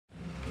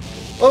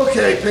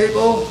Okay,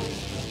 people.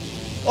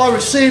 I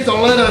received a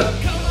letter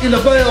in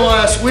the mail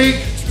last week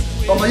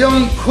from a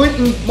young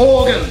Quentin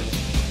Morgan.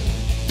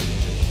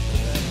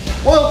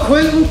 Well,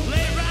 Quentin,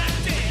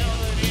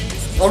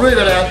 I'll read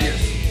it out to you.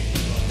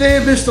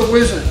 Dear Mr.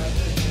 Wizard,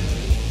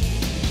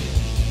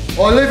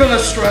 I live in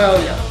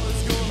Australia.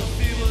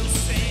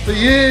 For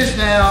years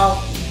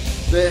now,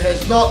 there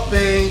has not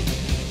been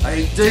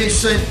a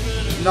decent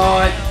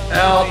night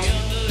out.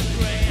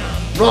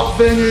 Rock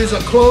venues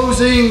are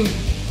closing,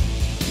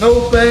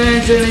 no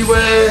bands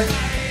anywhere.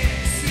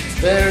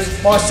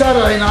 My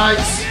Saturday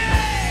nights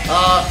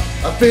are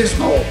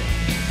abysmal.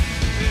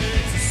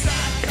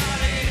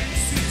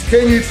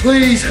 Can you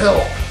please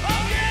help?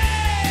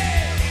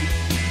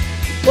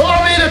 Well,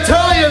 I'm here to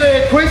tell you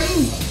there,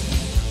 Quentin.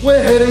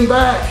 We're heading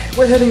back.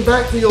 We're heading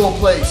back to your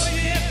place.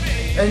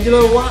 And you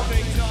know what?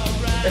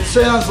 It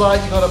sounds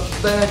like you got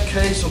a bad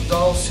case of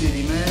Doll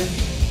City, man.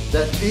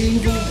 That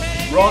evil,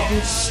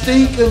 rotten,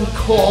 stinking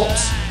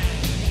corpse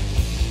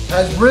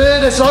has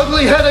reared its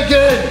ugly head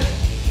again.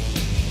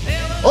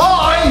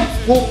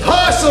 I will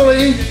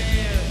personally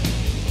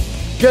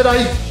get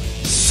a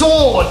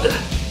sword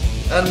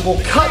and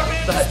will cut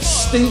that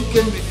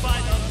stinking,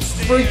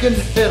 freaking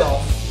head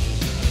off.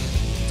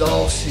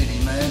 Doll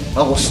City, man.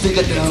 I will stick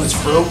it down its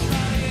throat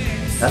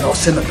and I'll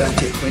send it back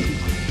to you, Quentin.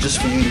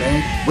 Just for you,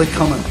 man. We're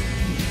coming.